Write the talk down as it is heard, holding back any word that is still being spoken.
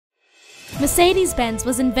Mercedes Benz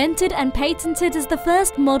was invented and patented as the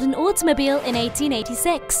first modern automobile in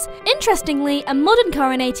 1886. Interestingly, a modern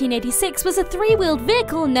car in 1886 was a three-wheeled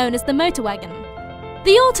vehicle known as the Motorwagen.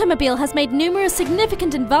 The automobile has made numerous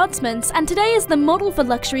significant advancements and today is the model for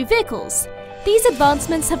luxury vehicles. These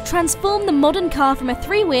advancements have transformed the modern car from a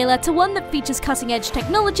three-wheeler to one that features cutting-edge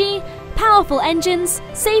technology, powerful engines,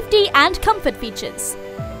 safety and comfort features.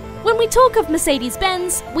 When we talk of Mercedes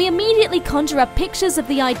Benz, we immediately conjure up pictures of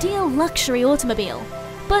the ideal luxury automobile.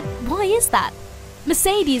 But why is that?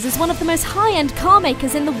 Mercedes is one of the most high-end car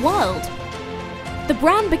makers in the world. The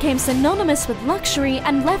brand became synonymous with luxury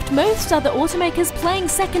and left most other automakers playing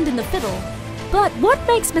second in the fiddle. But what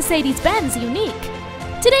makes Mercedes Benz unique?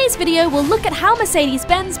 Today's video will look at how Mercedes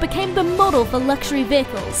Benz became the model for luxury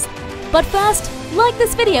vehicles. But first, like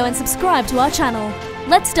this video and subscribe to our channel.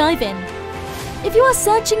 Let's dive in. If you are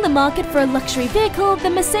searching the market for a luxury vehicle,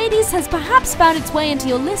 then Mercedes has perhaps found its way into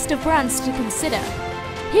your list of brands to consider.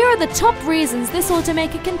 Here are the top reasons this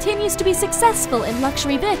automaker continues to be successful in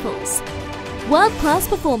luxury vehicles. World-class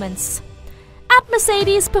performance. At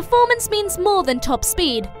Mercedes, performance means more than top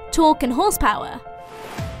speed, torque and horsepower.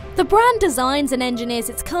 The brand designs and engineers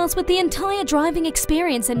its cars with the entire driving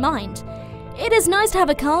experience in mind. It is nice to have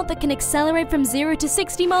a car that can accelerate from 0 to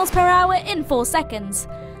 60 miles per hour in 4 seconds.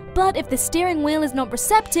 But if the steering wheel is not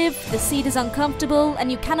receptive, the seat is uncomfortable,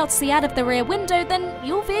 and you cannot see out of the rear window, then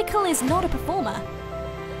your vehicle is not a performer.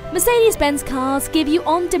 Mercedes-Benz cars give you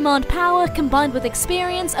on-demand power combined with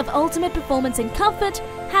experience of ultimate performance in comfort,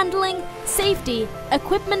 handling, safety,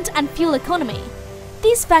 equipment and fuel economy.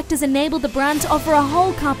 These factors enable the brand to offer a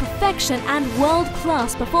whole car perfection and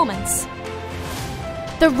world-class performance.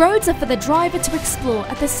 The roads are for the driver to explore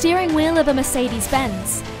at the steering wheel of a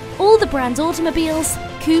Mercedes-Benz. All the brand's automobiles,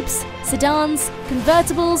 coupes, sedans,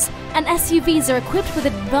 convertibles, and SUVs are equipped with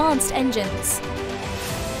advanced engines.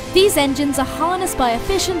 These engines are harnessed by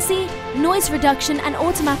efficiency, noise reduction, and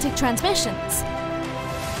automatic transmissions.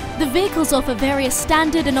 The vehicles offer various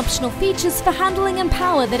standard and optional features for handling and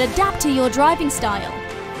power that adapt to your driving style.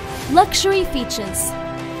 Luxury features.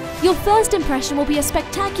 Your first impression will be a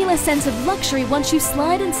spectacular sense of luxury once you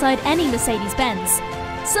slide inside any Mercedes-Benz.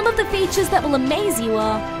 Some of the features that will amaze you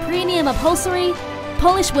are premium upholstery,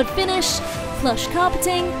 polished wood finish, plush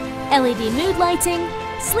carpeting, LED mood lighting,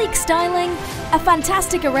 sleek styling, a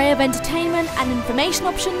fantastic array of entertainment and information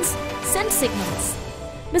options, scent signals.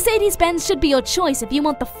 Mercedes-Benz should be your choice if you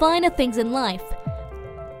want the finer things in life.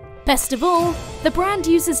 Best of all, the brand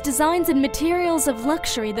uses designs and materials of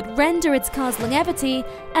luxury that render its cars' longevity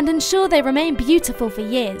and ensure they remain beautiful for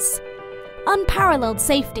years. Unparalleled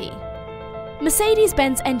safety.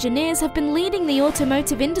 Mercedes-Benz engineers have been leading the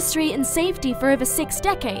automotive industry in safety for over 6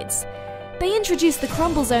 decades. They introduced the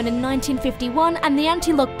crumble zone in 1951 and the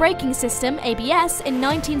anti-lock braking system, ABS, in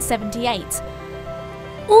 1978.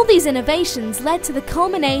 All these innovations led to the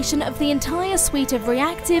culmination of the entire suite of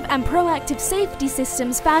reactive and proactive safety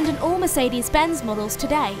systems found in all Mercedes-Benz models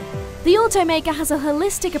today. The automaker has a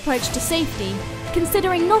holistic approach to safety,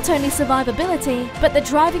 considering not only survivability, but the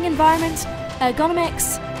driving environment,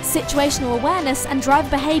 ergonomics, situational awareness and driver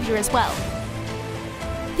behavior as well.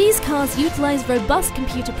 These cars utilize robust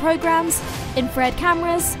computer programs, infrared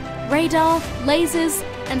cameras, radar, lasers,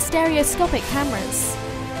 and stereoscopic cameras.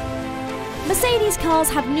 Mercedes cars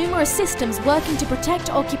have numerous systems working to protect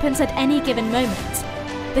occupants at any given moment.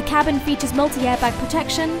 The cabin features multi-airbag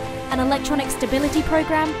protection, an electronic stability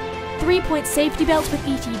program, 3-point safety belts with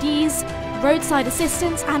ETDs, roadside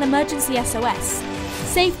assistance and emergency SOS.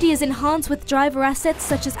 Safety is enhanced with driver assets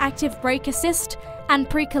such as active brake assist and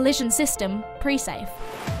pre-collision system, pre-safe.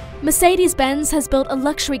 Mercedes-Benz has built a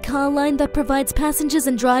luxury car line that provides passengers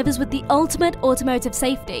and drivers with the ultimate automotive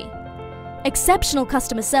safety. Exceptional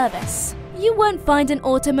customer service. You won't find an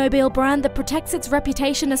automobile brand that protects its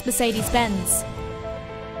reputation as Mercedes-Benz.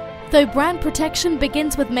 Though brand protection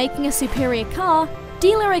begins with making a superior car,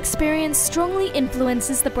 dealer experience strongly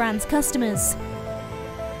influences the brand's customers.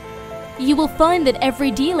 You will find that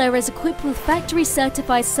every dealer is equipped with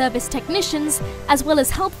factory-certified service technicians as well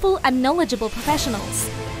as helpful and knowledgeable professionals.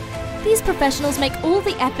 These professionals make all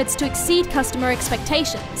the efforts to exceed customer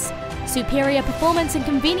expectations. Superior performance and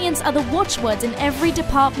convenience are the watchwords in every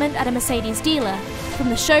department at a Mercedes dealer, from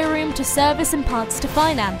the showroom to service and parts to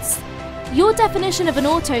finance. Your definition of an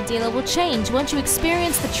auto dealer will change once you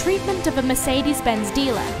experience the treatment of a Mercedes-Benz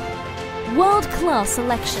dealer. World-class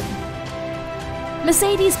selection.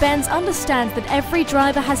 Mercedes-Benz understands that every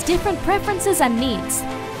driver has different preferences and needs.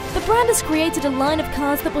 The brand has created a line of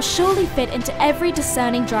cars that will surely fit into every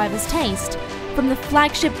discerning driver's taste, from the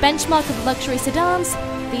flagship benchmark of luxury sedans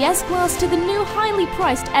the S-Class to the new highly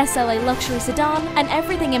priced SLA luxury sedan and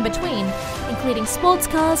everything in between, including sports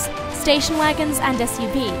cars, station wagons and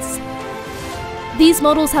SUVs. These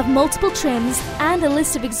models have multiple trims and a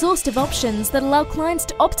list of exhaustive options that allow clients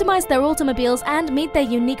to optimize their automobiles and meet their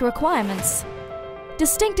unique requirements.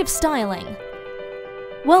 Distinctive styling.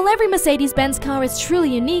 While every Mercedes Benz car is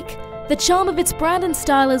truly unique, the charm of its brand and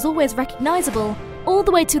style is always recognizable, all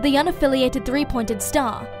the way to the unaffiliated three-pointed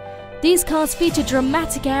star. These cars feature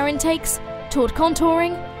dramatic air intakes, taut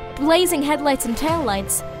contouring, blazing headlights and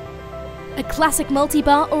taillights, a classic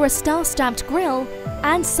multi-bar or a star-stamped grille,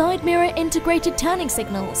 and side mirror integrated turning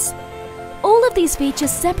signals. All of these features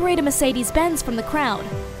separate a Mercedes Benz from the crowd.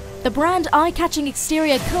 The brand eye-catching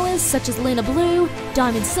exterior colors such as Lunar Blue,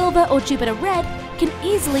 Diamond Silver or Jupiter Red can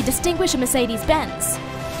easily distinguish a Mercedes Benz.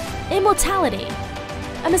 Immortality.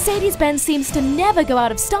 A Mercedes Benz seems to never go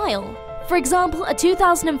out of style. For example, a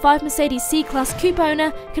 2005 Mercedes C-Class Coupe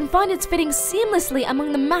owner can find its fitting seamlessly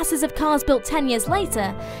among the masses of cars built 10 years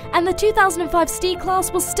later, and the 2005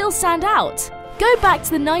 C-Class will still stand out. Go back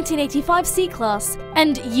to the 1985 C-Class,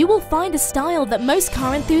 and you will find a style that most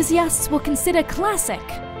car enthusiasts will consider classic.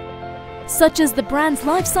 Such as the brand's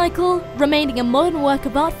life cycle, remaining a modern work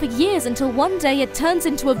of art for years until one day it turns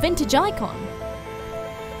into a vintage icon.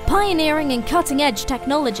 Pioneering and cutting-edge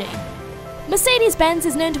technology. Mercedes-Benz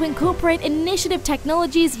is known to incorporate initiative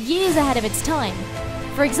technologies years ahead of its time.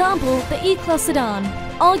 For example, the E-Class sedan,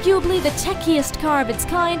 arguably the techiest car of its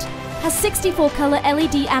kind, has 64-color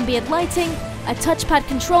LED ambient lighting, a touchpad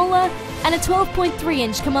controller, and a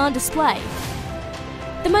 12.3-inch command display.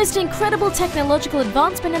 The most incredible technological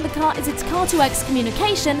advancement in the car is its Car2X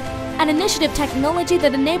communication, an initiative technology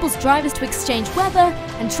that enables drivers to exchange weather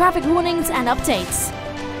and traffic warnings and updates.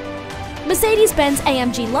 Mercedes-Benz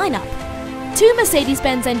AMG lineup. Two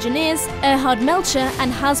Mercedes-Benz engineers, Erhard Melcher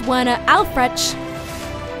and Hans-Werner Aufrecht,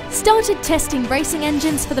 started testing racing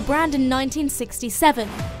engines for the brand in 1967.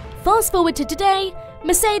 Fast forward to today,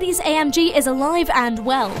 Mercedes AMG is alive and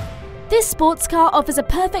well. This sports car offers a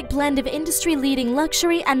perfect blend of industry-leading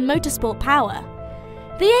luxury and motorsport power.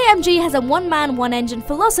 The AMG has a one-man, one-engine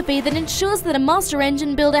philosophy that ensures that a master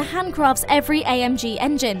engine builder handcrafts every AMG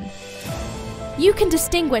engine. You can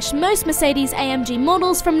distinguish most Mercedes AMG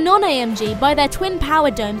models from non-AMG by their twin power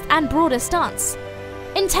domes and broader stance.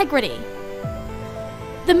 Integrity.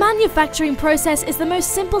 The manufacturing process is the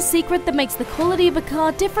most simple secret that makes the quality of a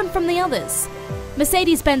car different from the others.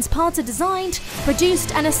 Mercedes-Benz parts are designed,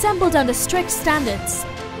 produced and assembled under strict standards.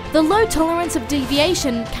 The low tolerance of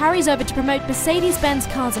deviation carries over to promote Mercedes-Benz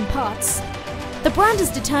cars and parts. The brand is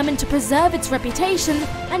determined to preserve its reputation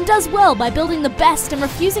and does well by building the best and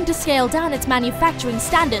refusing to scale down its manufacturing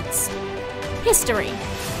standards. History.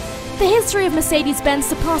 The history of Mercedes-Benz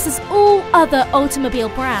surpasses all other automobile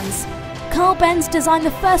brands. Carl Benz designed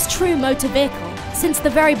the first true motor vehicle. Since the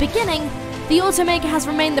very beginning, the automaker has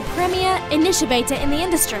remained the premier initiator in the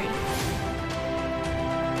industry.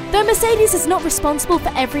 Though Mercedes is not responsible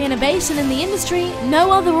for every innovation in the industry,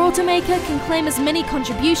 no other automaker can claim as many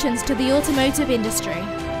contributions to the automotive industry.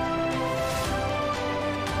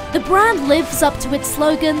 The brand lives up to its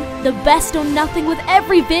slogan, "The best or nothing," with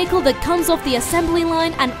every vehicle that comes off the assembly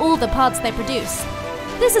line and all the parts they produce.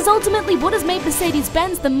 This is ultimately what has made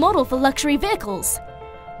Mercedes-Benz the model for luxury vehicles.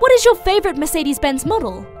 What is your favorite Mercedes-Benz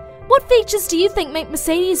model? What features do you think make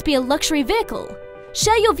Mercedes be a luxury vehicle?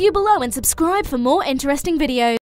 Share your view below and subscribe for more interesting videos.